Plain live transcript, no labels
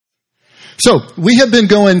So we have been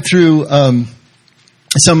going through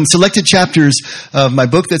some selected chapters of my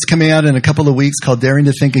book that's coming out in a couple of weeks called Daring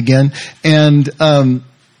to Think Again. And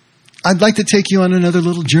I'd like to take you on another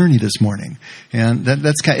little journey this morning. And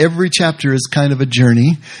that's kind of, every chapter is kind of a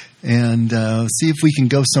journey. And see if we can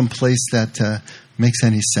go someplace that makes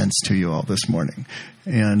any sense to you all this morning.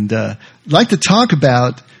 And I'd like to talk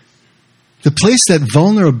about the place that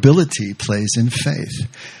vulnerability plays in faith.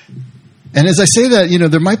 And as I say that,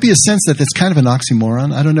 there might be a sense that it's kind of an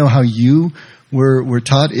oxymoron. I don't know how you were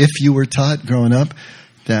taught, if you were taught growing up,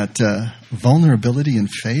 that vulnerability in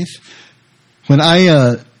faith. When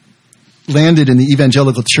I landed in the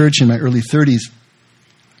evangelical church in my early 30s,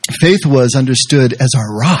 faith was understood as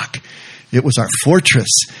our rock. It was our fortress.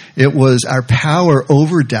 It was our power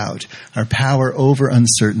over doubt, our power over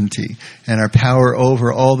uncertainty, and our power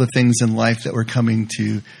over all the things in life that were coming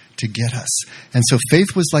to get us. And so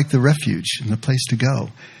faith was like the refuge and the place to go.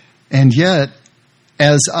 And yet,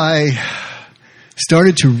 as I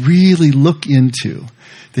started to really look into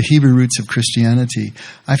the Hebrew roots of Christianity,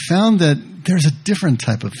 I found that there's a different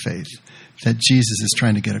type of faith that Jesus is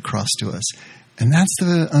trying to get across to us. And that's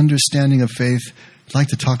the understanding of faith I'd like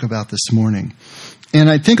to talk about this morning. And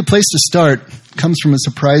I think a place to start comes from a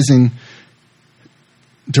surprising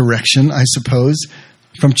direction, I suppose,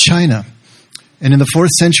 from China. And in the 4th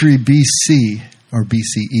century BC, or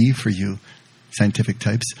BCE for you scientific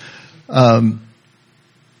types,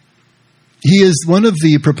 he is one of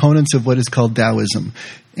the proponents of what is called Taoism.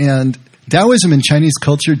 And Taoism in Chinese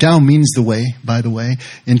culture, Tao means the way, by the way,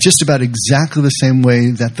 in just about exactly the same way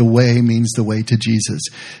that the way means the way to Jesus.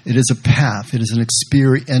 It is a path. It is an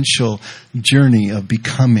experiential journey of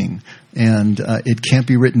becoming. And it can't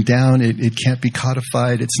be written down. It can't be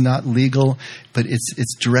codified. It's not legal, but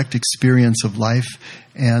it's direct experience of life.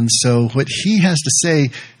 And so what he has to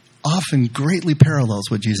say often greatly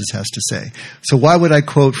parallels what Jesus has to say. So why would I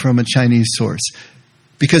quote from a Chinese source?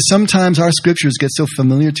 Because sometimes our scriptures get so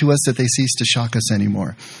familiar to us that they cease to shock us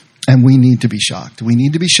anymore. And we need to be shocked. We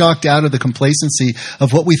need to be shocked out of the complacency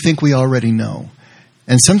of what we think we already know.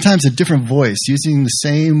 And sometimes a different voice, using the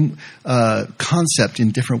same concept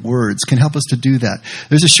in different words, can help us to do that.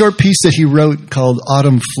 There's a short piece that he wrote called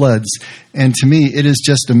Autumn Floods. And to me, it is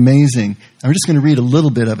just amazing. I'm just going to read a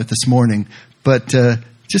little bit of it this morning. But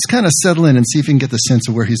just kind of settle in and see if you can get the sense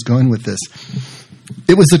of where he's going with this.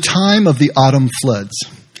 It was the time of the autumn floods.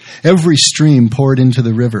 Every stream poured into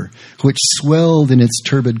the river, which swelled in its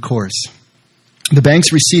turbid course. The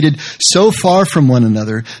banks receded so far from one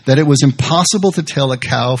another that it was impossible to tell a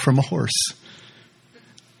cow from a horse.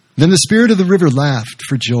 Then the spirit of the river laughed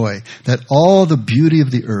for joy that all the beauty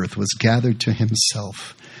of the earth was gathered to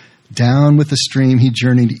himself. Down with the stream he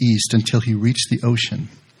journeyed east until he reached the ocean.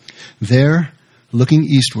 There, looking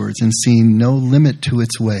eastwards and seeing no limit to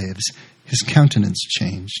its waves, his countenance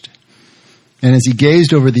changed. And as he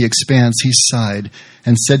gazed over the expanse, he sighed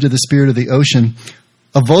and said to the spirit of the ocean,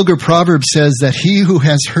 "A vulgar proverb says that he who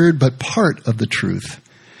has heard but part of the truth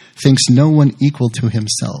thinks no one equal to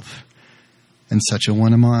himself. And such a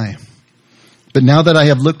one am I. But now that I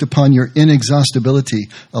have looked upon your inexhaustibility,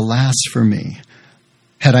 alas for me.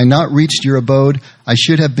 Had I not reached your abode, I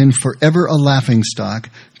should have been forever a laughingstock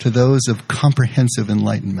to those of comprehensive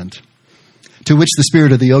enlightenment." To which the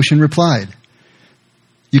spirit of the ocean replied,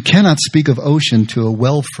 "You cannot speak of ocean to a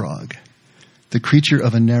wellfrog, the creature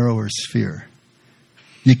of a narrower sphere.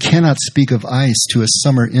 You cannot speak of ice to a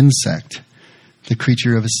summer insect, the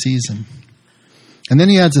creature of a season." And then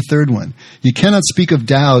he adds a third one. "You cannot speak of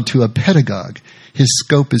Tao to a pedagogue. His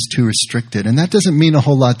scope is too restricted." And that doesn't mean a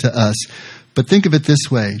whole lot to us, but think of it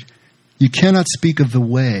this way. You cannot speak of the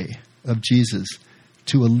way of Jesus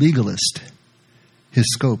to a legalist. His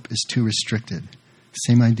scope is too restricted.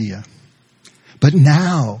 Same idea. But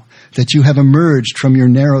now that you have emerged from your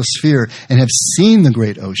narrow sphere and have seen the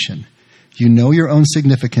great ocean, you know your own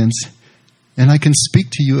significance, and I can speak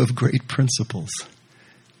to you of great principles.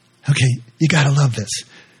 Okay, you got to love this.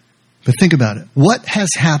 But think about it. What has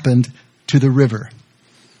happened to the river?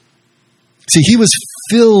 See, he was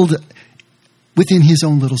filled within his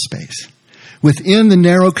own little space. Within the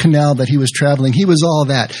narrow canal that he was traveling, he was all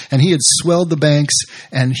that. And he had swelled the banks,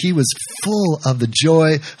 and he was full of the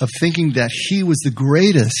joy of thinking that he was the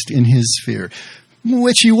greatest in his sphere,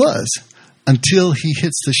 which he was, until he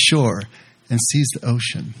hits the shore and sees the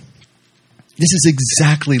ocean. This is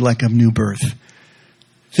exactly like a new birth.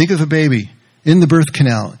 Think of a baby in the birth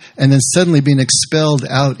canal, and then suddenly being expelled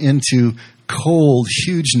out into cold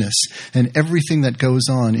hugeness and everything that goes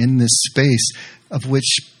on in this space of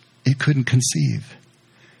which it couldn't conceive.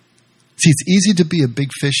 See, it's easy to be a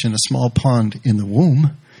big fish in a small pond in the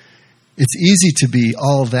womb. It's easy to be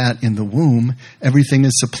all that in the womb. Everything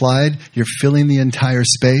is supplied. You're filling the entire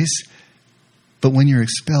space. But when you're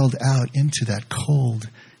expelled out into that cold,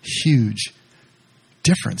 huge,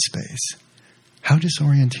 different space, how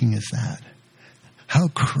disorienting is that? How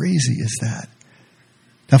crazy is that?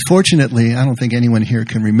 Now, fortunately, I don't think anyone here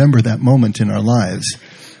can remember that moment in our lives.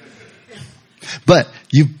 But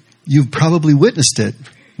you've probably witnessed it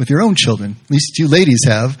with your own children. At least you ladies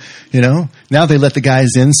have, Now they let the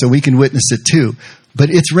guys in so we can witness it too. But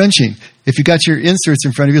it's wrenching. If you got your inserts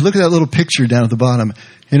in front of you, look at that little picture down at the bottom.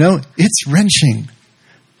 It's wrenching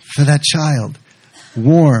for that child.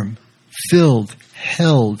 Warm, filled,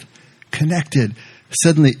 held, connected,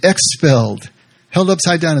 suddenly expelled, held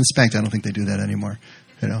upside down and spanked. I don't think they do that anymore,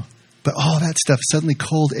 But all that stuff, suddenly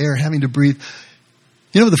cold air, having to breathe.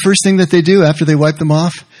 The first thing that they do after they wipe them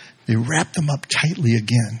off? They wrap them up tightly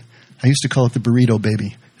again. I used to call it the burrito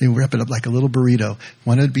baby. They wrap it up like a little burrito.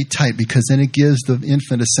 Want it to be tight because then it gives the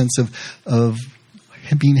infant a sense of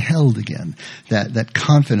being held again. That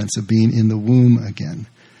confidence of being in the womb again.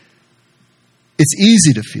 It's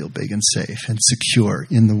easy to feel big and safe and secure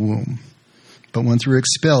in the womb. But once we're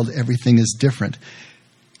expelled, everything is different.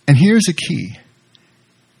 And here's a key.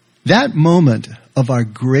 That moment of our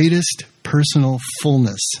greatest personal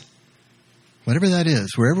fullness, whatever that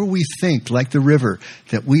is, wherever we think, like the river,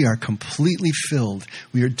 that we are completely filled,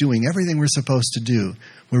 we are doing everything we're supposed to do,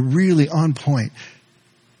 we're really on point,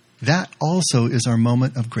 that also is our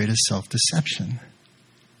moment of greatest self-deception.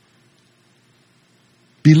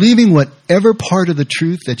 Believing whatever part of the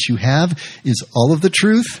truth that you have is all of the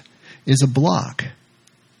truth is a block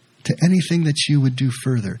to anything that you would do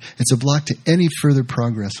further. It's a block to any further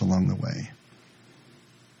progress along the way.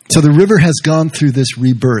 So the river has gone through this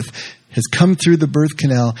rebirth, has come through the birth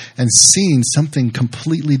canal and seen something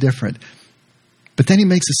completely different. But then he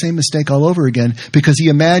makes the same mistake all over again because he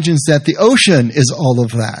imagines that the ocean is all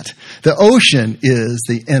of that. The ocean is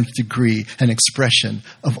the nth degree and expression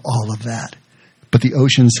of all of that. But the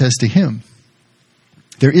ocean says to him,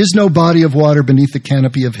 there is no body of water beneath the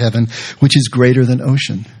canopy of heaven which is greater than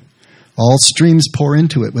ocean. All streams pour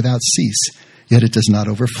into it without cease, yet it does not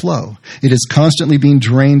overflow. It is constantly being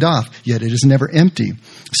drained off, yet it is never empty.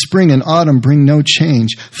 Spring and autumn bring no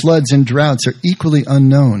change. Floods and droughts are equally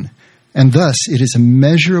unknown. And thus it is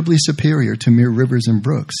immeasurably superior to mere rivers and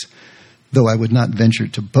brooks, though I would not venture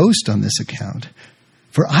to boast on this account.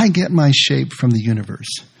 For I get my shape from the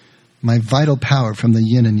universe, my vital power from the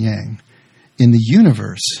yin and yang. In the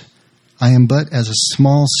universe, I am but as a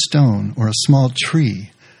small stone or a small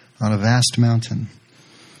tree on a vast mountain.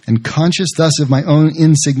 And conscious thus of my own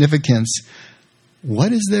insignificance,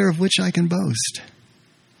 what is there of which I can boast?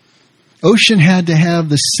 Ocean had to have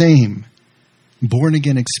the same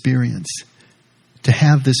born-again experience, to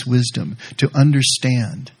have this wisdom, to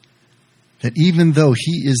understand that even though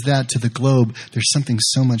he is that to the globe, there's something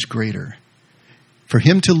so much greater. For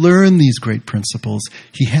him to learn these great principles,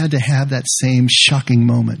 he had to have that same shocking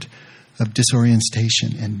moment of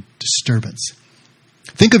disorientation and disturbance.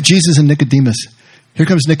 Think of Jesus and Nicodemus. Here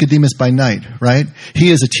comes Nicodemus by night, right? He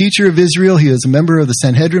is a teacher of Israel. He is a member of the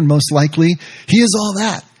Sanhedrin, most likely. He is all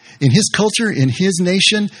that. In his culture, in his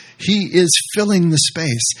nation, he is filling the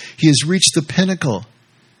space. He has reached the pinnacle.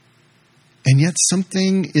 And yet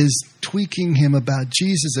something is tweaking him about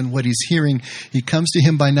Jesus and what he's hearing. He comes to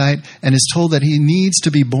him by night and is told that he needs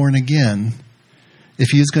to be born again if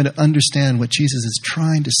he is going to understand what Jesus is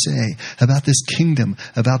trying to say about this kingdom,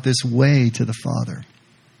 about this way to the Father.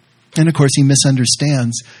 And of course, he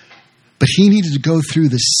misunderstands, but he needed to go through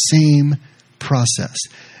the same process.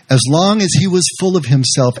 As long as he was full of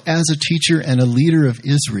himself as a teacher and a leader of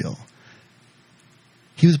Israel,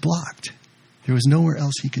 he was blocked. There was nowhere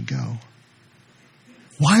else he could go.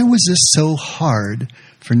 Why was this so hard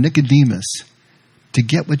for Nicodemus to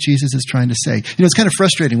get what Jesus is trying to say? It's kind of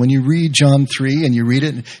frustrating when you read John 3 and you read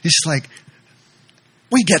it, and it's just like,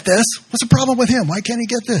 we get this. What's the problem with him? Why can't he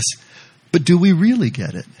get this? But do we really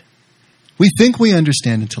get it? We think we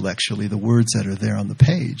understand intellectually the words that are there on the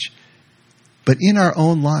page. But in our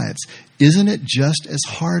own lives, isn't it just as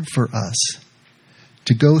hard for us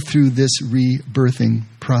to go through this rebirthing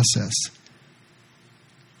process?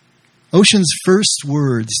 Ocean's first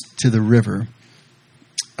words to the river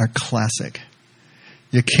are classic.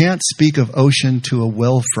 You can't speak of ocean to a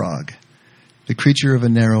wellfrog, the creature of a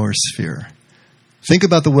narrower sphere. Think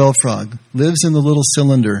about the wellfrog. Lives in the little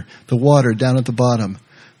cylinder, the water down at the bottom.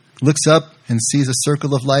 Looks up and sees a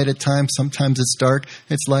circle of light at times. Sometimes it's dark,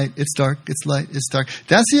 it's light, it's dark, it's light, it's dark.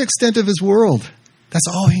 That's the extent of his world. That's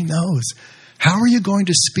all he knows. How are you going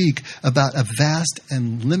to speak about a vast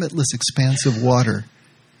and limitless expanse of water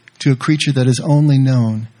to a creature that is only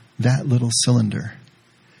known that little cylinder?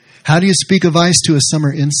 How do you speak of ice to a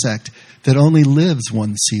summer insect that only lives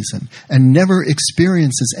one season and never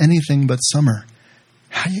experiences anything but summer?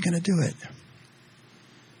 How are you going to do it?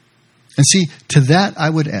 And see, to that I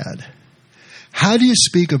would add, how do you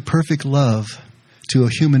speak of perfect love to a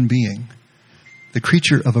human being, the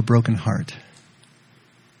creature of a broken heart?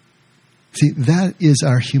 See, that is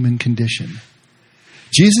our human condition.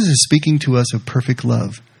 Jesus is speaking to us of perfect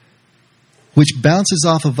love, which bounces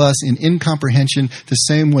off of us in incomprehension the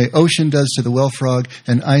same way ocean does to the wellfrog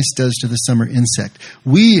and ice does to the summer insect.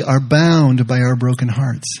 We are bound by our broken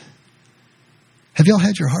hearts. Have you all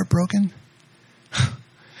had your heart broken?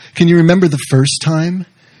 Can you remember the first time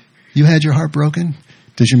you had your heart broken?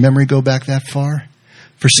 Does your memory go back that far?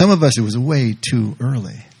 For some of us, it was way too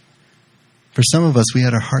early. For some of us, we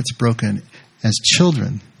had our hearts broken as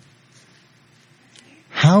children.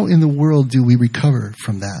 How in the world do we recover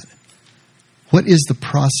from that? What is the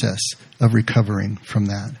process of recovering from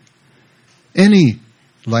that? Any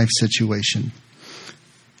life situation.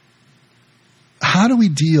 How do we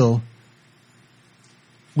deal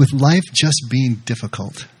with life just being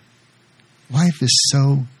difficult? Life is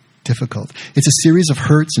so difficult. It's a series of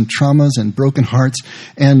hurts and traumas and broken hearts.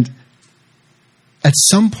 And at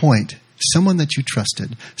some point, someone that you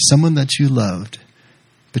trusted, someone that you loved,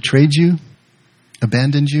 betrayed you,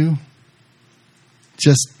 abandoned you,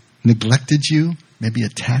 just neglected you, maybe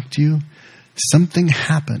attacked you. Something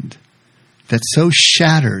happened that so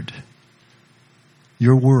shattered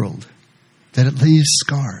your world that it leaves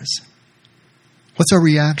scars. What's our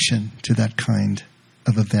reaction to that kind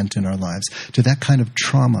of event in our lives, to that kind of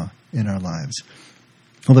trauma in our lives?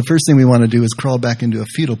 Well, the first thing we want to do is crawl back into a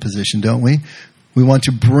fetal position, don't we? We want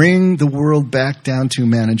to bring the world back down to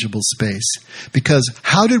manageable space. Because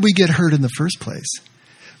how did we get hurt in the first place?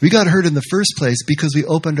 We got hurt in the first place because we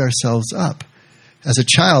opened ourselves up. As a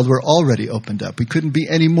child, we're already opened up. We couldn't be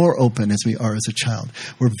any more open as we are as a child.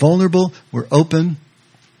 We're vulnerable, we're open,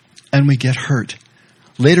 and we get hurt.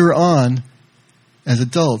 Later on, as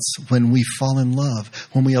adults, when we fall in love,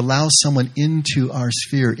 when we allow someone into our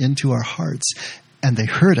sphere, into our hearts, and they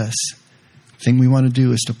hurt us, the thing we want to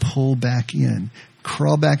do is to pull back in,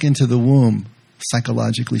 crawl back into the womb,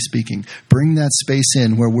 psychologically speaking. Bring that space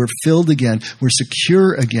in where we're filled again, we're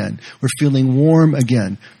secure again, we're feeling warm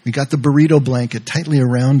again. We got the burrito blanket tightly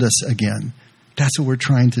around us again. That's what we're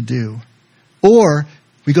trying to do. Or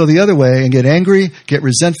we go the other way and get angry, get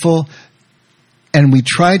resentful, and we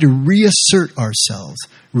try to reassert ourselves,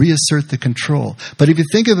 reassert the control. But if you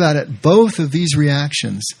think about it, both of these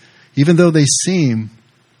reactions, even though they seem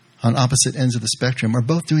on opposite ends of the spectrum, are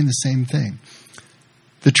both doing the same thing.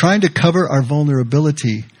 They're trying to cover our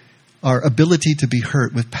vulnerability, our ability to be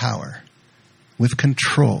hurt with power, with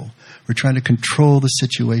control. We're trying to control the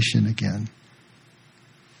situation again.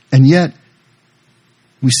 And yet,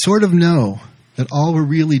 we sort of know that all we're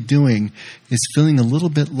really doing is feeling a little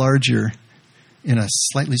bit larger in a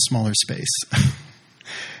slightly smaller space.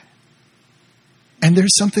 And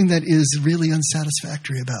there's something that is really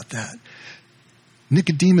unsatisfactory about that.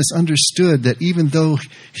 Nicodemus understood that even though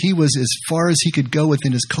he was as far as he could go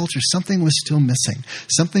within his culture, something was still missing.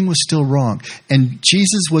 Something was still wrong. And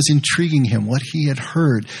Jesus was intriguing him, what he had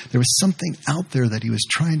heard. There was something out there that he was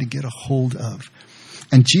trying to get a hold of.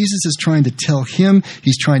 And Jesus is trying to tell him,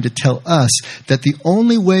 he's trying to tell us, that the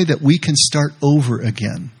only way that we can start over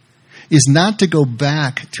again is not to go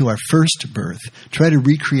back to our first birth, try to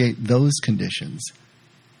recreate those conditions,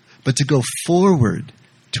 but to go forward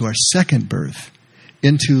to our second birth,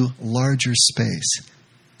 into larger space,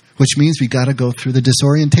 which means we got to go through the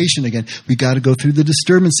disorientation again. We got to go through the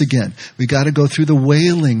disturbance again. We got to go through the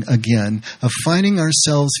wailing again of finding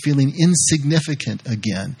ourselves feeling insignificant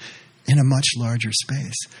again in a much larger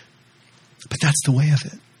space. But that's the way of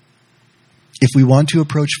it. If we want to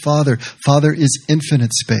approach Father, Father is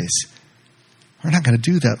infinite space. We're not going to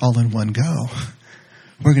do that all in one go.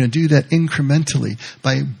 We're going to do that incrementally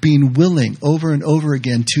by being willing over and over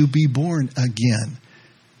again to be born again.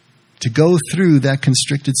 To go through that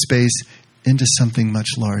constricted space into something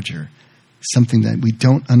much larger, something that we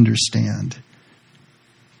don't understand.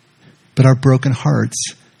 But our broken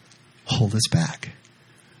hearts hold us back.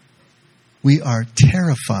 We are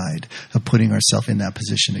terrified of putting ourselves in that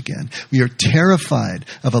position again. We are terrified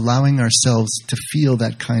of allowing ourselves to feel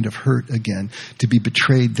that kind of hurt again, to be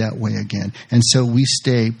betrayed that way again. And so we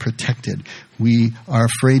stay protected. We are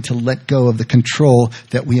afraid to let go of the control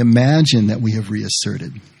that we imagine that we have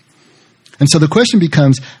reasserted. And so the question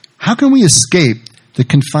becomes, how can we escape the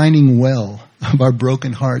confining well of our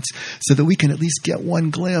broken hearts so that we can at least get one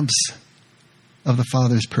glimpse of the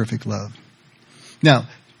Father's perfect love? Now,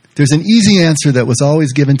 There's an easy answer that was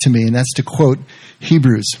always given to me, and that's to quote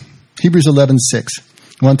Hebrews 11:6.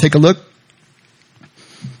 You want to take a look?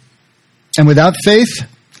 And without faith,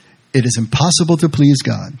 it is impossible to please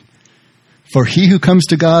God. For he who comes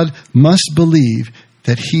to God must believe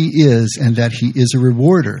that he is, and that he is a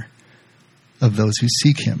rewarder of those who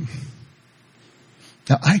seek him.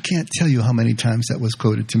 Now, I can't tell you how many times that was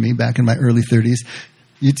quoted to me back in my early 30s.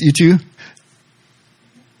 You too?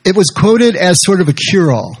 It was quoted as sort of a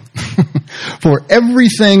cure-all for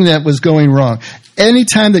everything that was going wrong.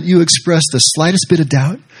 Anytime that you expressed the slightest bit of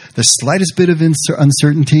doubt, the slightest bit of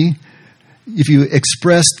uncertainty, if you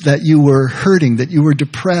expressed that you were hurting, that you were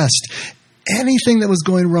depressed, anything that was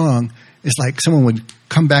going wrong, it's like someone would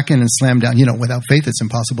come back in and slam down, without faith it's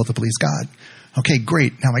impossible to please God. Okay,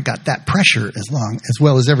 great. Now I got that pressure as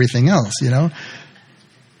well as everything else,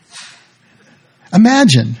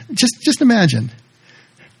 Imagine, just imagine.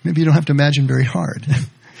 Maybe you don't have to imagine very hard.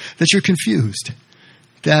 That you're confused.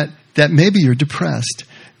 That maybe you're depressed.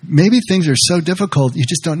 Maybe things are so difficult you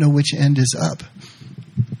just don't know which end is up.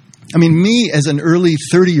 I mean, me as an early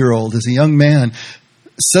 30-year-old, as a young man,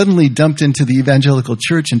 suddenly dumped into the evangelical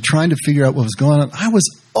church and trying to figure out what was going on. I was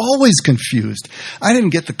always confused. I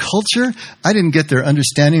didn't get the culture. I didn't get their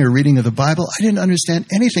understanding or reading of the Bible. I didn't understand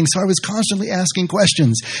anything, so I was constantly asking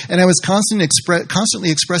questions. And I was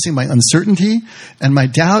constantly expressing my uncertainty and my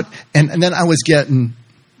doubt. And then I was getting,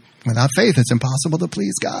 without faith, it's impossible to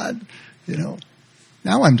please God.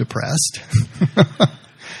 Now I'm depressed.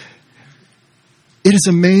 It is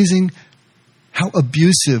amazing how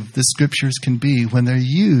abusive the scriptures can be when they're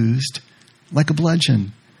used like a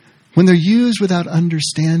bludgeon, when they're used without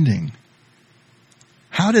understanding.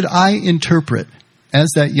 How did I interpret, as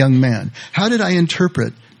that young man, how did I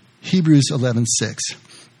interpret Hebrews 11:6?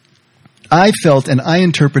 I felt and I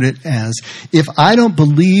interpret it as, if I don't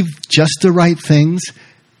believe just the right things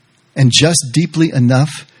and just deeply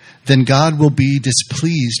enough, then God will be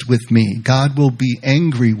displeased with me. God will be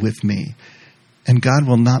angry with me. And God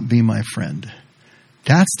will not be my friend.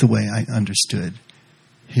 That's the way I understood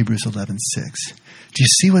Hebrews 11:6. Do you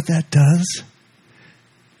see what that does?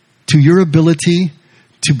 To your ability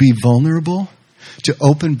to be vulnerable, to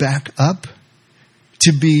open back up,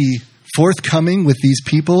 to be forthcoming with these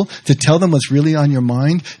people, to tell them what's really on your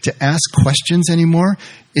mind, to ask questions anymore.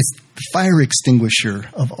 It's the fire extinguisher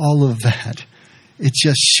of all of that. It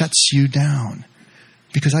just shuts you down.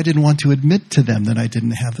 Because I didn't want to admit to them that I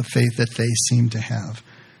didn't have the faith that they seemed to have.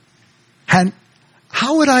 And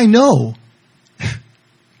how would I know?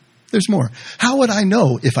 There's more. How would I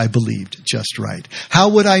know if I believed just right? How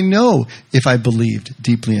would I know if I believed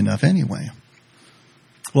deeply enough anyway?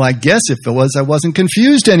 Well, I guess if it was, I wasn't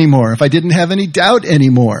confused anymore, if I didn't have any doubt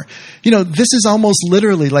anymore. This is almost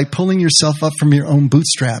literally like pulling yourself up from your own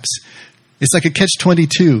bootstraps. It's like a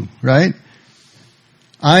catch-22, right?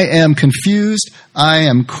 I am confused, I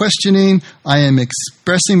am questioning, I am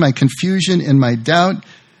expressing my confusion and my doubt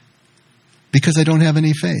because I don't have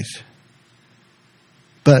any faith.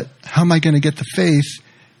 But how am I going to get the faith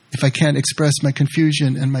if I can't express my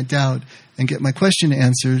confusion and my doubt and get my question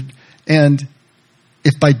answered? And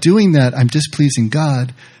if by doing that I'm displeasing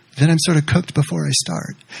God, then I'm sort of cooked before I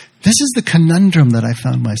start. This is the conundrum that I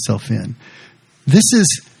found myself in. This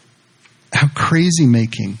is how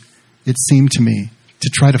crazy-making it seemed to me to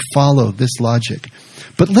try to follow this logic.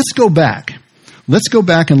 But let's go back. Let's go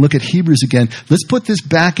back and look at Hebrews again. Let's put this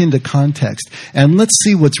back into context. And let's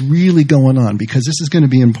see what's really going on, because this is going to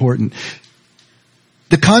be important.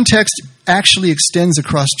 The context actually extends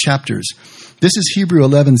across chapters. This is Hebrews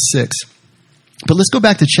 11:6. But let's go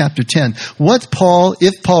back to chapter 10.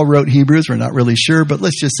 If Paul wrote Hebrews, we're not really sure, but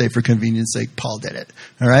let's just say for convenience sake, Paul did it.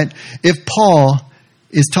 All right? If Paul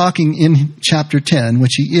is talking in chapter 10,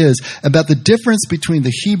 which he is, about the difference between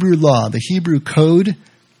the Hebrew law, the Hebrew code,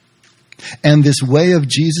 and this way of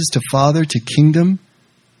Jesus to Father, to kingdom,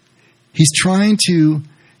 he's trying to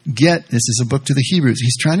this is a book to the Hebrews,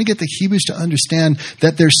 he's trying to get the Hebrews to understand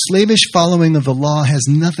that their slavish following of the law has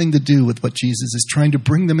nothing to do with what Jesus is trying to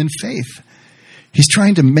bring them in faith. He's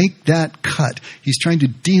trying to make that cut. He's trying to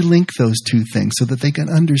de-link those two things so that they can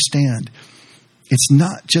understand. It's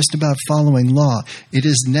not just about following law. It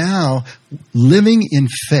is now living in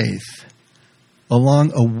faith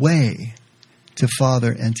along a way to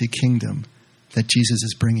Father and to kingdom that Jesus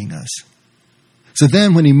is bringing us. So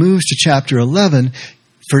then when he moves to chapter 11,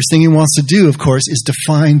 first thing he wants to do, of course, is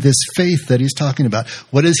define this faith that he's talking about.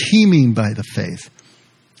 What does he mean by the faith?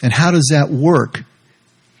 And how does that work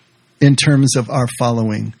in terms of our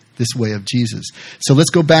following this way of Jesus? So let's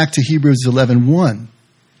go back to Hebrews 11:1.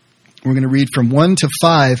 We're going to read from 1 to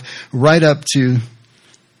 5, right up to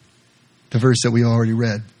the verse that we already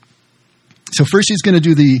read. So first he's going to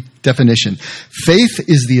do the definition. Faith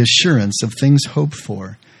is the assurance of things hoped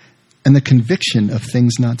for and the conviction of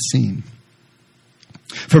things not seen.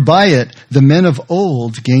 For by it the men of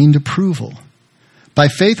old gained approval. By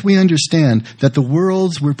faith we understand that the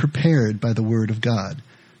worlds were prepared by the word of God,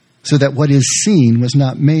 so that what is seen was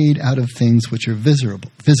not made out of things which are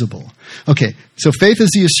visible. Okay, so faith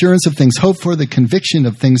is the assurance of things hoped for, the conviction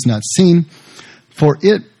of things not seen. For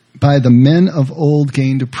it by the men of old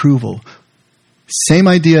gained approval. Same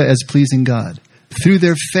idea as pleasing God. Through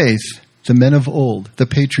their faith, the men of old, the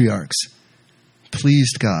patriarchs,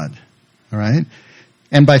 pleased God. All right?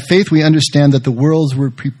 And by faith we understand that the worlds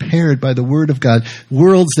were prepared by the word of God.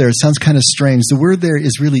 Worlds there sounds kind of strange. The word there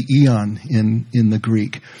is really eon in the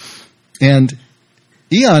Greek. And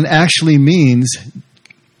eon actually means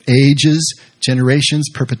ages, generations,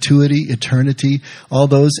 perpetuity, eternity, all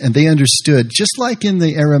those. And they understood, just like in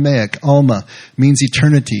the Aramaic, alma means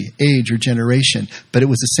eternity, age, or generation. But it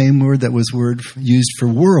was the same word that was used for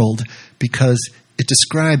world because it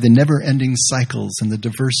described the never-ending cycles and the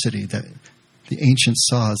diversity that the ancients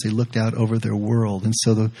saw as they looked out over their world. And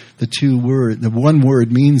so the one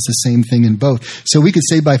word means the same thing in both. So we could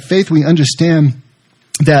say by faith we understand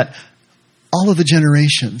that all of the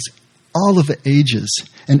generations, all of the ages,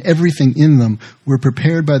 and everything in them were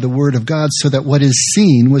prepared by the word of God so that what is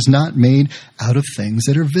seen was not made out of things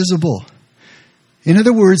that are visible. In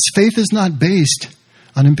other words, faith is not based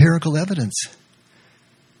on empirical evidence.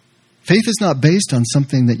 Faith is not based on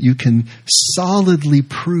something that you can solidly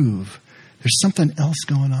prove. There's something else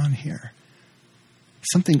going on here.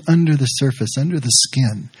 Something under the surface, under the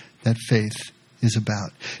skin, that faith is about.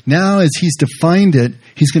 Now, as he's defined it,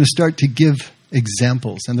 he's going to start to give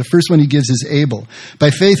examples. And the first one he gives is Abel. By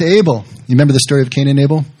faith, Abel. You remember the story of Cain and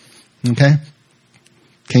Abel? Okay?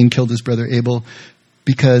 Cain killed his brother Abel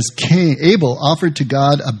because Abel offered to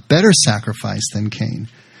God a better sacrifice than Cain,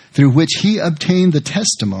 through which he obtained the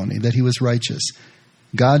testimony that he was righteous.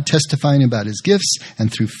 God testifying about his gifts,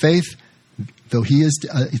 and through faith, though he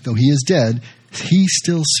is dead, he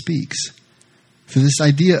still speaks. So this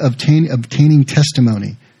idea of obtaining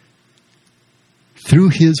testimony through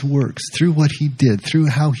his works, through what he did, through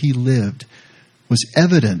how he lived, was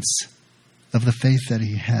evidence of the faith that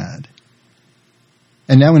he had.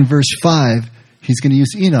 And now in verse 5, he's going to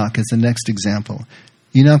use Enoch as the next example.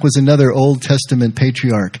 Enoch was another Old Testament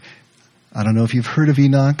patriarch. I don't know if you've heard of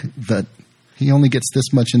Enoch, but he only gets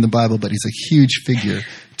this much in the Bible, but he's a huge figure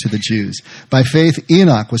to the Jews. By faith,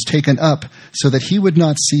 Enoch was taken up so that he would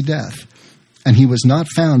not see death. And he was not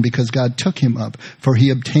found because God took him up, for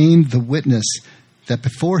he obtained the witness that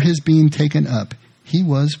before his being taken up, he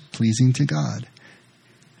was pleasing to God.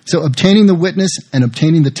 So obtaining the witness and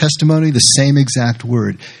obtaining the testimony, the same exact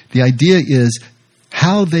word. The idea is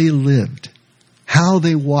how they lived, how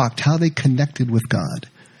they walked, how they connected with God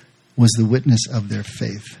was the witness of their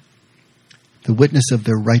faith. The witness of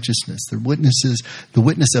their righteousness, the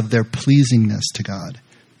witness of their pleasingness to God.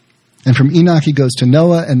 And from Enoch he goes to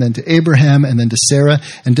Noah, and then to Abraham, and then to Sarah,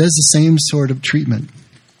 and does the same sort of treatment.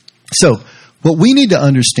 So, what we need to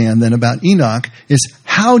understand then about Enoch is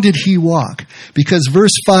how did he walk? Because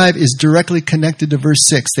verse 5 is directly connected to verse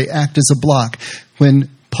 6. They act as a block. When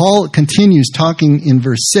Paul continues talking in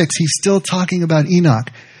verse 6, he's still talking about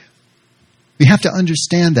Enoch. We have to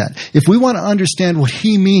understand that. If we want to understand what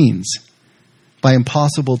he means by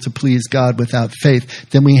impossible to please God without faith,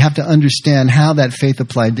 then we have to understand how that faith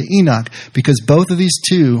applied to Enoch, because both of these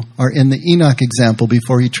two are in the Enoch example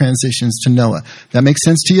before he transitions to Noah. That makes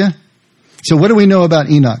sense to you? So what do we know about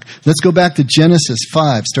Enoch? Let's go back to Genesis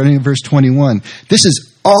 5, starting in verse 21. This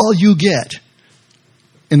is all you get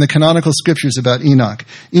in the canonical scriptures about Enoch.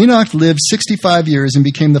 Enoch lived 65 years and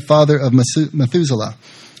became the father of Methuselah.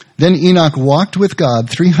 Then Enoch walked with God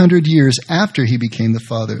 300 years after he became the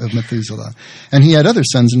father of Methuselah, and he had other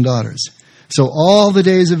sons and daughters. So all the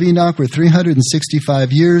days of Enoch were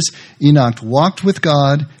 365 years. Enoch walked with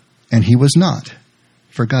God, and he was not,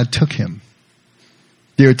 for God took him.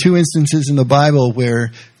 There are two instances in the Bible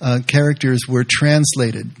where characters were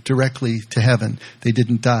translated directly to heaven. They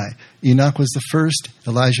didn't die. Enoch was the first,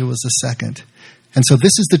 Elijah was the second. And so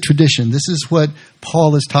this is the tradition. This is what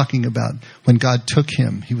Paul is talking about. When God took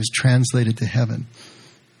him, he was translated to heaven.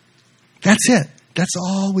 That's it. That's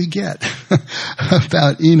all we get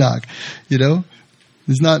about Enoch. You know,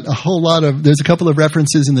 there's not a whole lot of, there's a couple of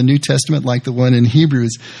references in the New Testament, like the one in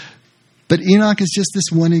Hebrews. But Enoch is just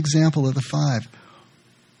this one example of the five.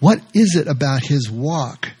 What is it about his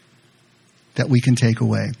walk that we can take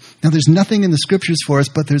away? Now, there's nothing in the scriptures for us,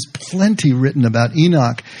 but there's plenty written about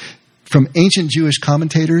Enoch. from ancient Jewish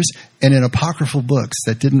commentators and in apocryphal books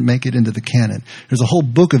that didn't make it into the canon. There's a whole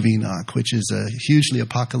book of Enoch, which is a hugely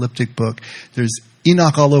apocalyptic book. There's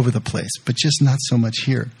Enoch all over the place, but just not so much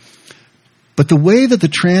here. But the way that the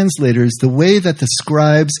translators, the way that the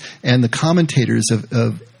scribes and the commentators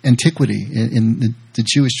of antiquity in the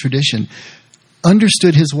Jewish tradition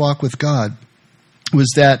understood his walk with God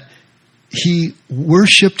was that he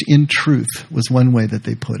worshipped in truth, was one way that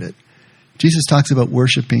they put it. Jesus talks about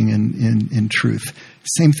worshiping in truth.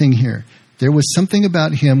 Same thing here. There was something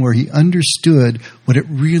about him where he understood what it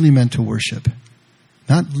really meant to worship.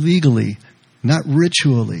 Not legally, not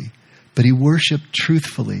ritually, but he worshiped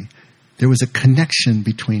truthfully. There was a connection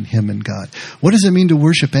between him and God. What does it mean to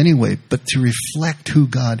worship anyway, but to reflect who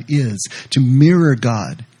God is, to mirror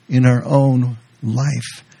God in our own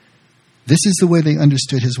life? This is the way they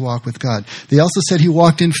understood his walk with God. They also said he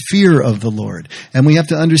walked in fear of the Lord. And we have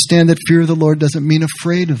to understand that fear of the Lord doesn't mean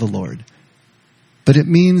afraid of the Lord, but it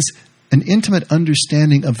means an intimate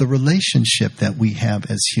understanding of the relationship that we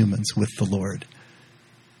have as humans with the Lord.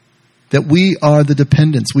 That we are the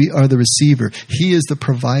dependents. We are the receiver. He is the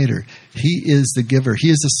provider. He is the giver. He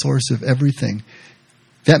is the source of everything.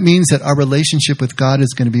 That means that our relationship with God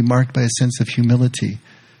is going to be marked by a sense of humility,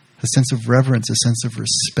 a sense of reverence, a sense of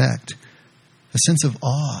respect, a sense of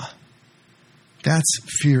awe. That's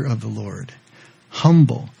fear of the Lord.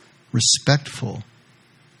 Humble, respectful,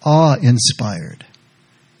 awe-inspired,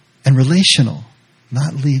 and relational,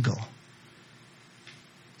 not legal.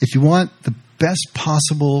 If you want the best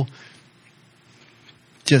possible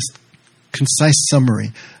just concise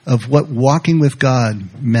summary of what walking with God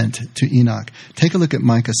meant to Enoch, take a look at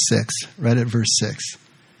Micah 6, right at verse 6.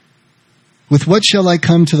 With what shall I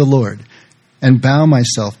come to the Lord and bow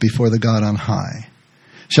myself before the God on high?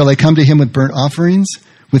 Shall I come to him with burnt offerings,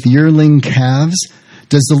 with yearling calves?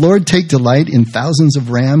 Does the Lord take delight in thousands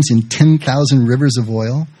of rams, in 10,000 rivers of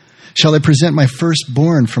oil? Shall I present my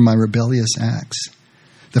firstborn for my rebellious acts,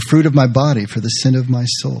 the fruit of my body for the sin of my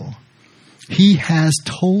soul? He has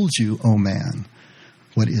told you, O man,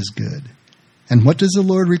 what is good. And what does the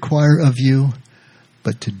Lord require of you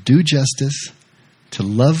but to do justice, to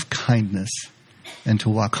love kindness, and to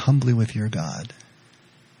walk humbly with your God?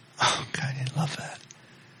 Oh, God, I love that.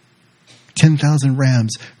 10,000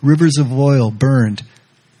 rams, rivers of oil burned.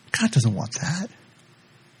 God doesn't want that.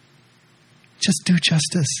 Just do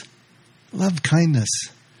justice, love kindness,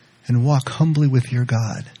 and walk humbly with your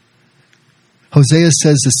God. Hosea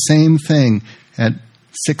says the same thing at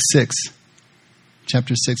 6:6,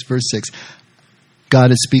 chapter 6, verse 6. God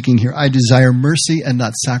is speaking here. I desire mercy and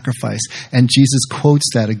not sacrifice. And Jesus quotes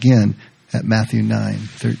that again at Matthew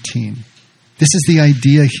 9:13. This is the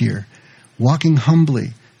idea here. Walking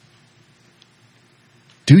humbly.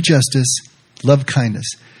 Do justice, love kindness.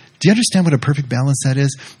 Do you understand what a perfect balance that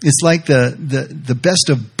is? It's like the best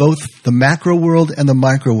of both the macro world and the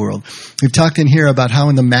micro world. We've talked in here about how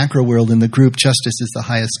in the macro world, in the group, justice is the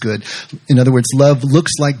highest good. In other words, love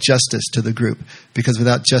looks like justice to the group, because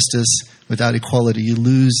without justice, without equality, you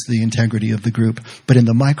lose the integrity of the group. But in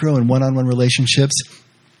the micro and one-on-one relationships,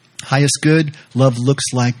 highest good, love looks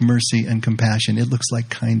like mercy and compassion. It looks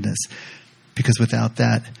like kindness, because without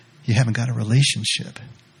that, you haven't got a relationship.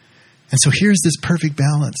 And so here's this perfect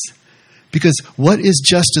balance. Because what is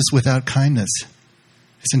justice without kindness?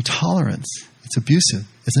 It's intolerance. It's abusive,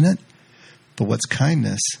 isn't it? But what's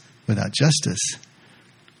kindness without justice?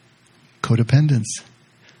 Codependence.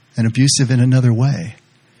 And abusive in another way.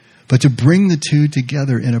 But to bring the two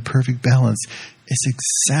together in a perfect balance is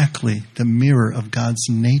exactly the mirror of God's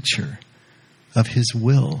nature, of his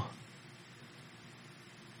will.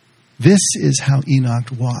 This is how Enoch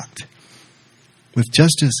walked. With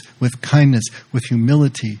justice, with kindness, with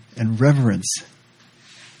humility and reverence.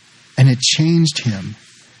 And it changed him.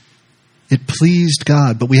 It pleased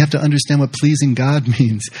God. But we have to understand what pleasing God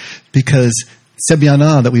means. Because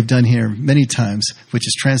Sebiana, that we've done here many times, which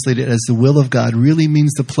is translated as the will of God, really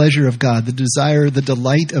means the pleasure of God, the desire, the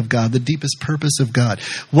delight of God, the deepest purpose of God.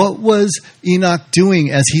 What was Enoch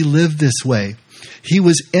doing as he lived this way? He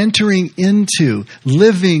was entering into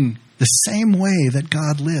living the same way that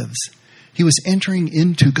God lives. He was entering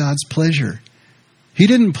into God's pleasure. He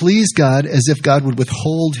didn't please God as if God would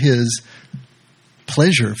withhold his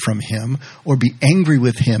pleasure from him or be angry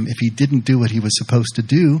with him if he didn't do what he was supposed to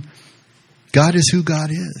do. God is who God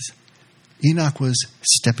is. Enoch was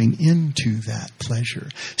stepping into that pleasure,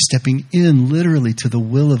 stepping in literally to the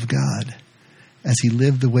will of God as he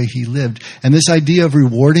lived the way he lived. And this idea of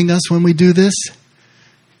rewarding us when we do this,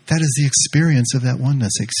 that is the experience of that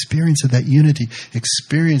oneness, experience of that unity,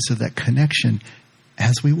 experience of that connection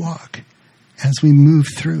as we walk, as we move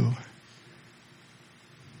through.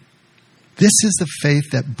 This is the faith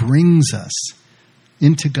that brings us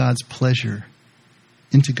into God's pleasure,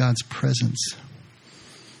 into God's presence.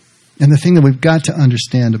 And the thing that we've got to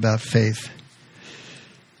understand about faith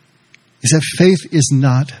is that faith is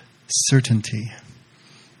not certainty.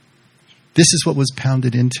 This is what was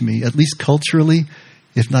pounded into me, at least culturally,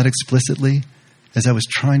 if not explicitly, as I was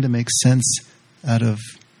trying to make sense out of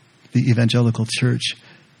the evangelical church.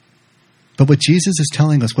 But what Jesus is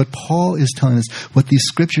telling us, what Paul is telling us, what these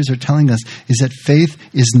scriptures are telling us, is that faith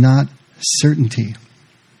is not certainty.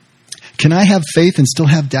 Can I have faith and still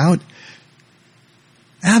have doubt?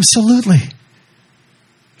 Absolutely.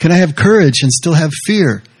 Can I have courage and still have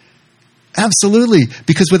fear? Absolutely.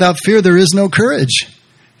 Because without fear, there is no courage.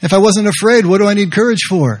 If I wasn't afraid, what do I need courage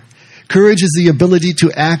for? Courage is the ability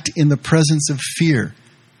to act in the presence of fear.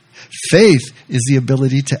 Faith is the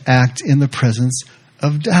ability to act in the presence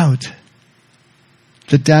of doubt.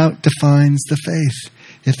 The doubt defines the faith.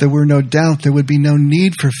 If there were no doubt, there would be no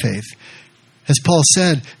need for faith. As Paul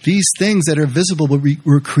said, these things that are visible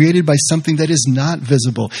were created by something that is not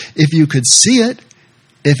visible. If you could see it,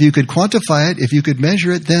 if you could quantify it, if you could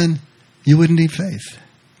measure it, then you wouldn't need faith.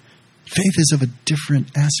 Faith is of a different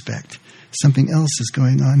aspect. Something else is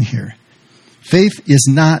going on here. Faith is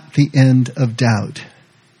not the end of doubt.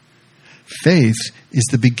 Faith is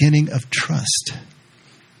the beginning of trust.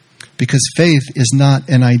 Because faith is not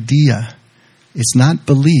an idea. It's not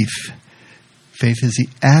belief. Faith is the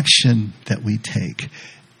action that we take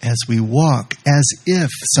as we walk as if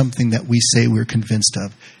something that we say we're convinced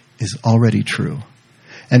of is already true.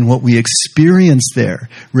 And what we experience there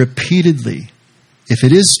repeatedly, if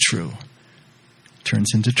it is true,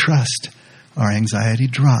 turns into trust. Our anxiety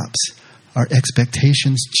drops. Our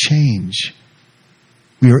expectations change.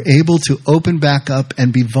 We are able to open back up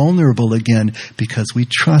and be vulnerable again because we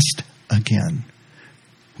trust again.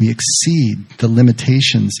 We exceed the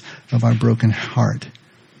limitations of our broken heart.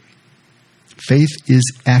 Faith is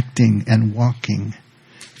acting and walking.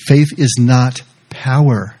 Faith is not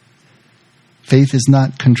power. Faith is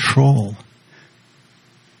not control.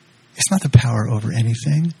 It's not the power over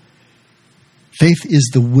anything. Faith is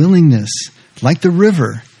the willingness, like the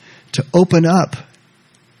river, to open up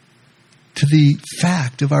to the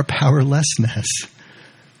fact of our powerlessness.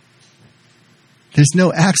 There's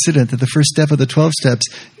no accident that the first step of the 12 steps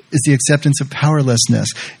is the acceptance of powerlessness.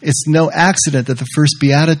 It's no accident that the first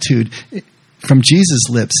beatitude from Jesus'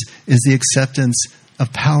 lips is the acceptance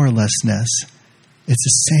of powerlessness. It's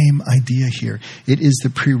the same idea here. It is the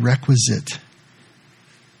prerequisite.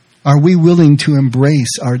 Are we willing to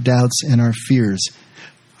embrace our doubts and our fears?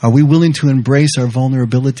 Are we willing to embrace our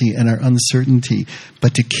vulnerability and our uncertainty,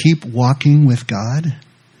 but to keep walking with God?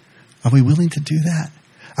 Are we willing to do that?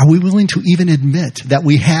 Are we willing to even admit that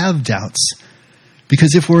we have doubts?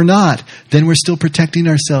 Because if we're not, then we're still protecting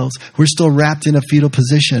ourselves. We're still wrapped in a fetal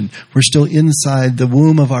position. We're still inside the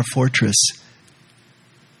womb of our fortress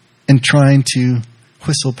and trying to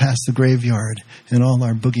whistle past the graveyard and all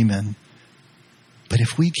our boogeymen. But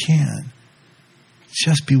if we can,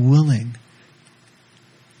 just be willing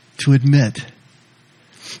to admit.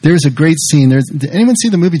 There's a great scene. Did anyone see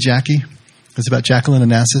the movie Jackie? It's about Jacqueline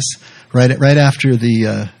Onassis. Right after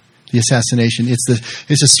the assassination.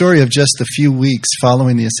 It's a story of just a few weeks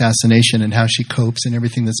following the assassination and how she copes and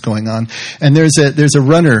everything that's going on. And there's a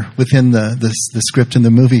runner within the script in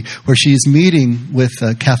the movie where she's meeting with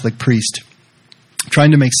a Catholic priest,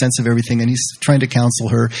 trying to make sense of everything, and he's trying to counsel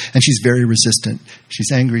her, and she's very resistant.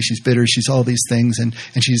 She's angry, she's bitter, she's all these things, and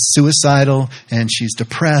she's suicidal, and she's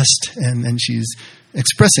depressed, and she's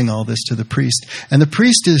expressing all this to the priest. And the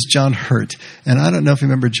priest is John Hurt. And I don't know if you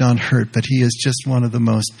remember John Hurt, but he is just one of the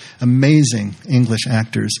most amazing English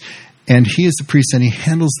actors. And he is the priest, and he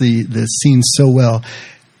handles the scene so well.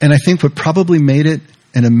 And I think what probably made it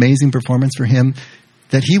an amazing performance for him,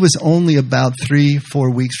 that he was only about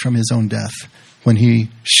 3-4 weeks from his own death when he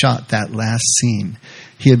shot that last scene.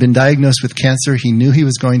 He had been diagnosed with cancer. He knew he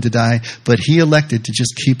was going to die, but he elected to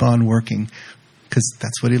just keep on working because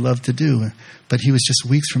that's what he loved to do. But he was just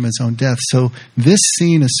weeks from his own death. So this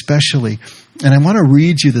scene especially, and I want to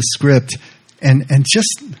read you the script and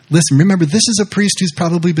just listen. Remember, this is a priest who's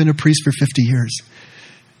probably been a priest for 50 years.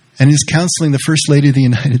 And he's counseling the First Lady of the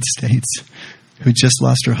United States, who just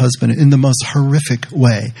lost her husband in the most horrific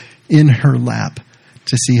way, in her lap,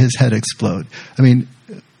 to see his head explode. I mean,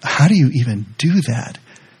 how do you even do that,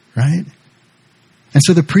 right? And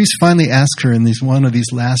so the priest finally asks her in one of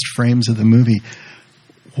these last frames of the movie,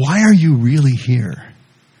 why are you really here?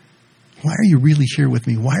 Why are you really here with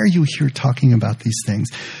me? Why are you here talking about these things?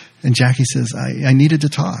 And Jackie says, I needed to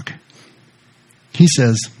talk. He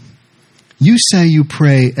says, you say you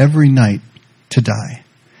pray every night to die.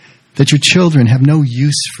 that your children have no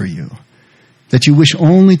use for you, that you wish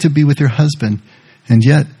only to be with your husband, and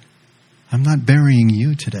yet I'm not burying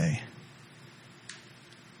you today.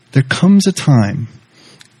 There comes a time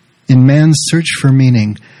in man's search for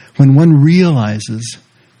meaning when one realizes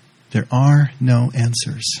there are no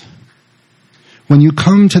answers. When you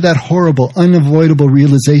come to that horrible, unavoidable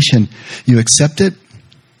realization, you accept it,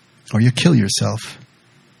 or you kill yourself,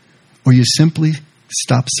 or you simply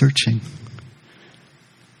stop searching.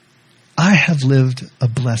 I have lived a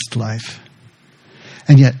blessed life.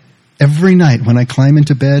 And yet, every night when I climb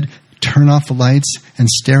into bed, turn off the lights, and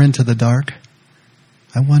stare into the dark,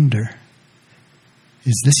 I wonder,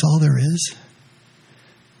 is this all there is?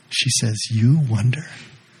 She says, you wonder?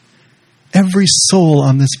 Every soul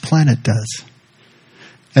on this planet does.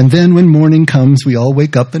 And then when morning comes, we all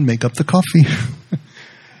wake up and make up the coffee.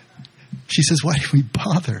 She says, why do we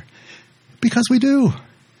bother? Because we do.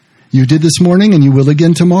 You did this morning and you will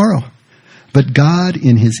again tomorrow. But God,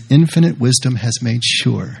 in His infinite wisdom, has made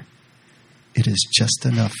sure it is just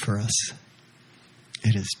enough for us.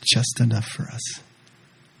 It is just enough for us.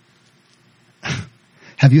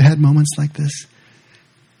 Have you had moments like this?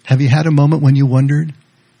 Have you had a moment when you wondered,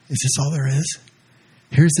 is this all there is?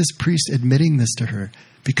 Here's this priest admitting this to her,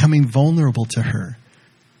 becoming vulnerable to her.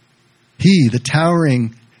 He, the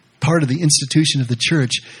towering part of the institution of the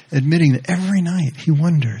church, admitting that every night he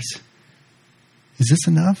wonders, is this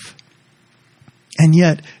enough? And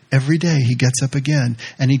yet, every day he gets up again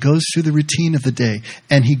and he goes through the routine of the day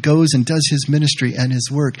and he goes and does his ministry and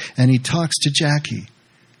his work and he talks to Jackie.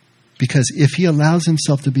 Because if he allows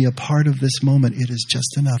himself to be a part of this moment, it is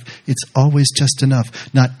just enough. It's always just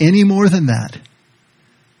enough. Not any more than that.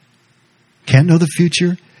 Can't know the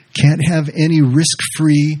future. Can't have any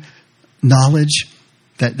risk-free knowledge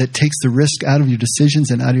that takes the risk out of your decisions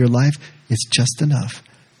and out of your life. It's just enough.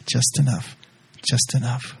 Just enough. Just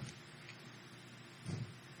enough.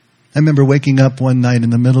 I remember waking up one night in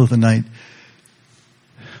the middle of the night.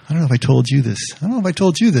 I don't know if I told you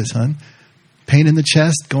this. Hon. Pain in the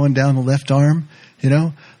chest, going down the left arm. You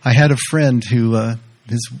know, I had a friend who,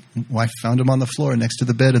 his wife found him on the floor next to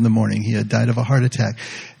the bed in the morning. He had died of a heart attack.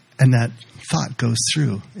 And that thought goes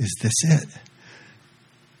through, is this it?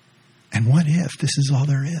 And what if this is all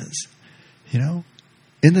there is? You know,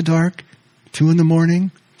 in the dark, 2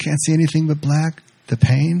 a.m, can't see anything but black, the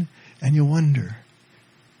pain, and you wonder,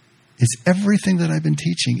 is everything that I've been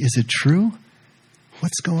teaching, is it true?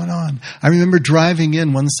 What's going on? I remember driving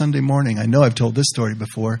in one Sunday morning. I know I've told this story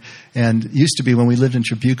before. And it used to be when we lived in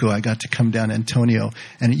Trabuco, I got to come down Antonio.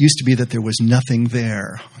 And it used to be that there was nothing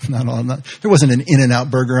there. There wasn't an In-N-Out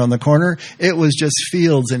burger on the corner. It was just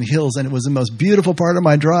fields and hills. And it was the most beautiful part of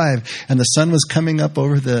my drive. And the sun was coming up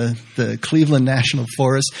over the Cleveland National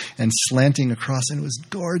Forest and slanting across. And it was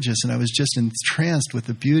gorgeous. And I was just entranced with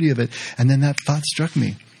the beauty of it. And then that thought struck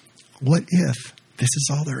me. What if this is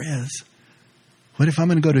all there is? What if I'm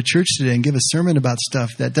going to go to church today and give a sermon about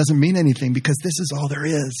stuff that doesn't mean anything because this is all there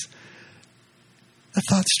is? The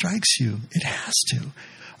thought strikes you. It has to.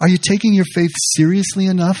 Are you taking your faith seriously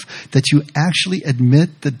enough that you actually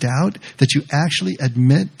admit the doubt, that you actually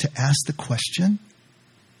admit to ask the question?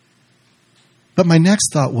 But my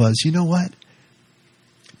next thought was, you know what?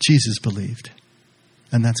 Jesus believed,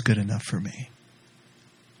 and that's good enough for me.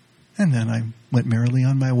 And then I went merrily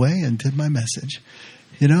on my way and did my message.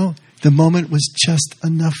 You know, the moment was just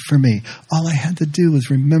enough for me. All I had to do was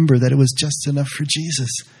remember that it was just enough for Jesus.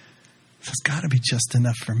 So it's got to be just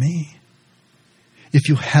enough for me. If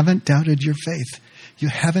you haven't doubted your faith, you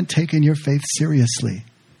haven't taken your faith seriously.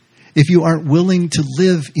 If you aren't willing to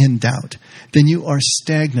live in doubt, then you are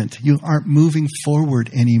stagnant. You aren't moving forward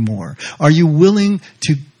anymore. Are you willing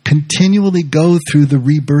to continually go through the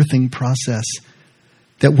rebirthing process?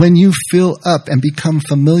 That when you fill up and become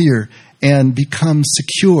familiar and become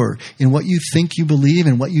secure in what you think you believe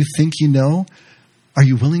and what you think you know, are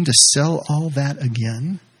you willing to sell all that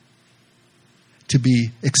again? To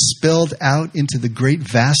be expelled out into the great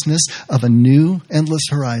vastness of a new, endless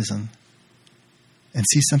horizon and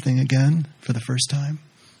see something again for the first time?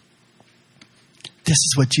 This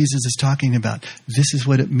is what Jesus is talking about. This is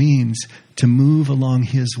what it means to move along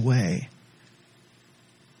His way.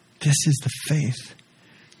 This is the faith.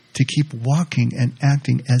 To keep walking and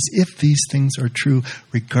acting as if these things are true,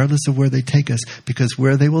 regardless of where they take us, because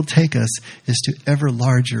where they will take us is to ever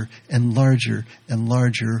larger and larger and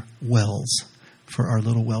larger wells for our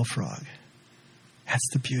little wellfrog. That's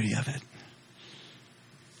the beauty of it.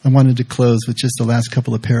 I wanted to close with just the last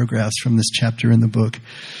couple of paragraphs from this chapter in the book.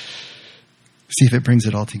 See if it brings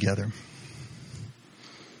it all together.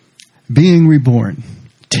 Being reborn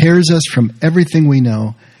tears us from everything we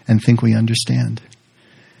know and think we understand.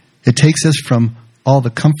 It takes us from all the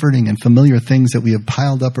comforting and familiar things that we have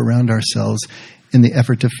piled up around ourselves in the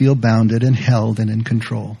effort to feel bounded and held and in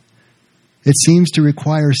control. It seems to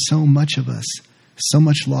require so much of us, so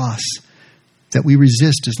much loss, that we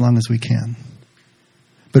resist as long as we can.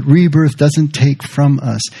 But rebirth doesn't take from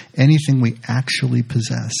us anything we actually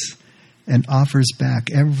possess and offers back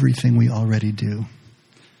everything we already do.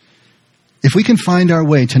 If we can find our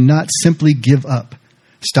way to not simply give up,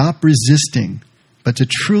 stop resisting, but to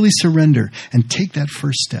truly surrender and take that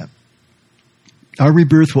first step, our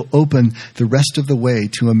rebirth will open the rest of the way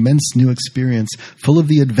to immense new experience, full of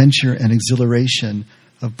the adventure and exhilaration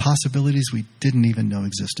of possibilities we didn't even know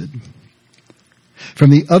existed.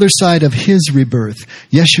 From the other side of his rebirth,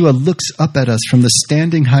 Yeshua looks up at us from the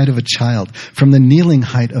standing height of a child, from the kneeling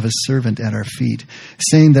height of a servant at our feet,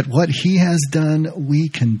 saying that what he has done, we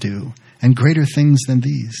can do, and greater things than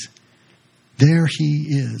these. There he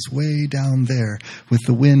is, way down there, with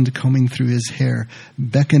the wind combing through his hair,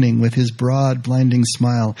 beckoning with his broad, blinding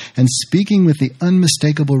smile, and speaking with the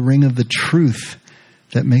unmistakable ring of the truth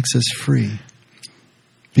that makes us free.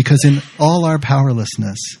 Because in all our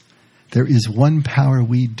powerlessness, there is one power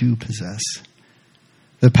we do possess.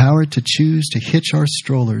 The power to choose to hitch our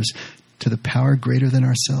strollers to the power greater than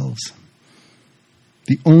ourselves.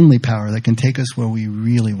 The only power that can take us where we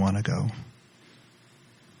really want to go.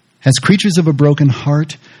 As creatures of a broken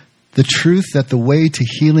heart, the truth that the way to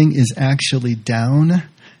healing is actually down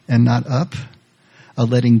and not up, a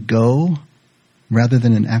letting go rather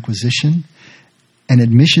than an acquisition, an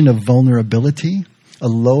admission of vulnerability, a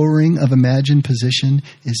lowering of imagined position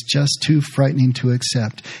is just too frightening to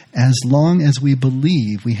accept as long as we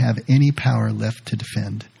believe we have any power left to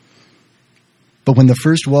defend. But when the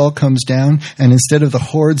first wall comes down, and instead of the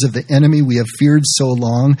hordes of the enemy we have feared so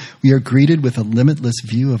long, we are greeted with a limitless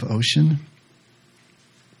view of ocean,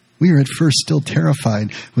 we are at first still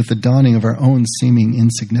terrified with the dawning of our own seeming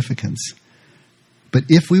insignificance. But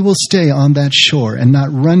if we will stay on that shore and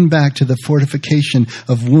not run back to the fortification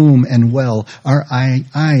of womb and well, our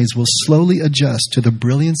eyes will slowly adjust to the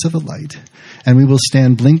brilliance of the light, and we will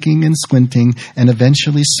stand blinking and squinting and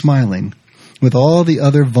eventually smiling with all the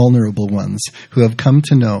other vulnerable ones who have come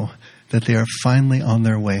to know that they are finally on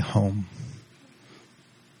their way home.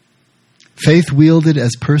 Faith wielded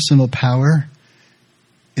as personal power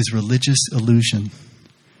is religious illusion.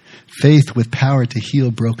 Faith with power to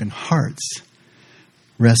heal broken hearts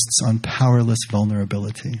rests on powerless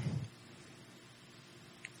vulnerability.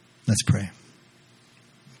 Let's pray.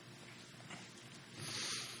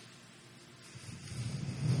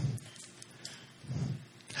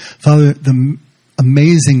 Father, the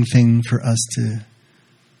amazing thing for us to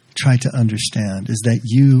try to understand is that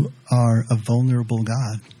you are a vulnerable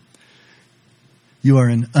God. You are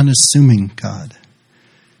an unassuming God.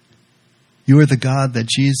 You are the God that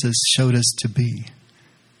Jesus showed us to be.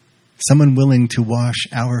 Someone willing to wash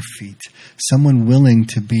our feet. Someone willing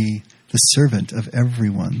to be the servant of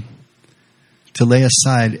everyone. To lay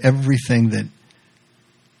aside everything that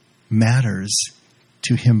matters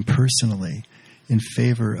to him personally in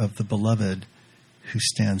favor of the beloved who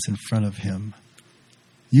stands in front of him.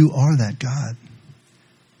 You are that God.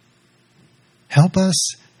 Help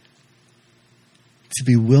us to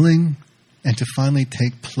be willing and to finally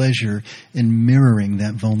take pleasure in mirroring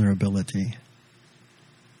that vulnerability.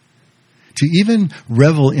 To even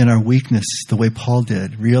revel in our weakness the way Paul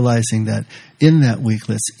did, realizing that in that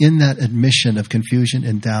weakness, in that admission of confusion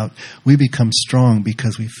and doubt, we become strong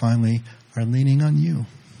because we finally are leaning on you.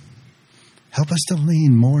 Help us to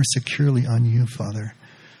lean more securely on you, Father,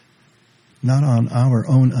 not on our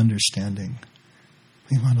own understanding.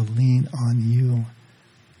 We want to lean on you.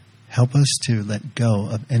 Help us to let go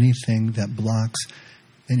of anything that blocks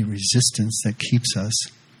any resistance that keeps us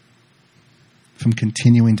from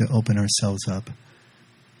continuing to open ourselves up,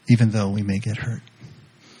 even though we may get hurt.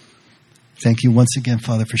 Thank you once again,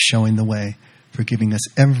 Father, for showing the way, for giving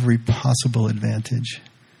us every possible advantage.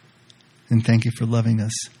 And thank you for loving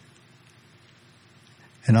us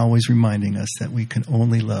and always reminding us that we can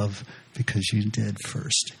only love because you did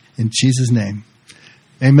first. In Jesus' name,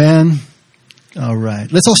 amen. All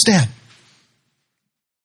right, let's all stand.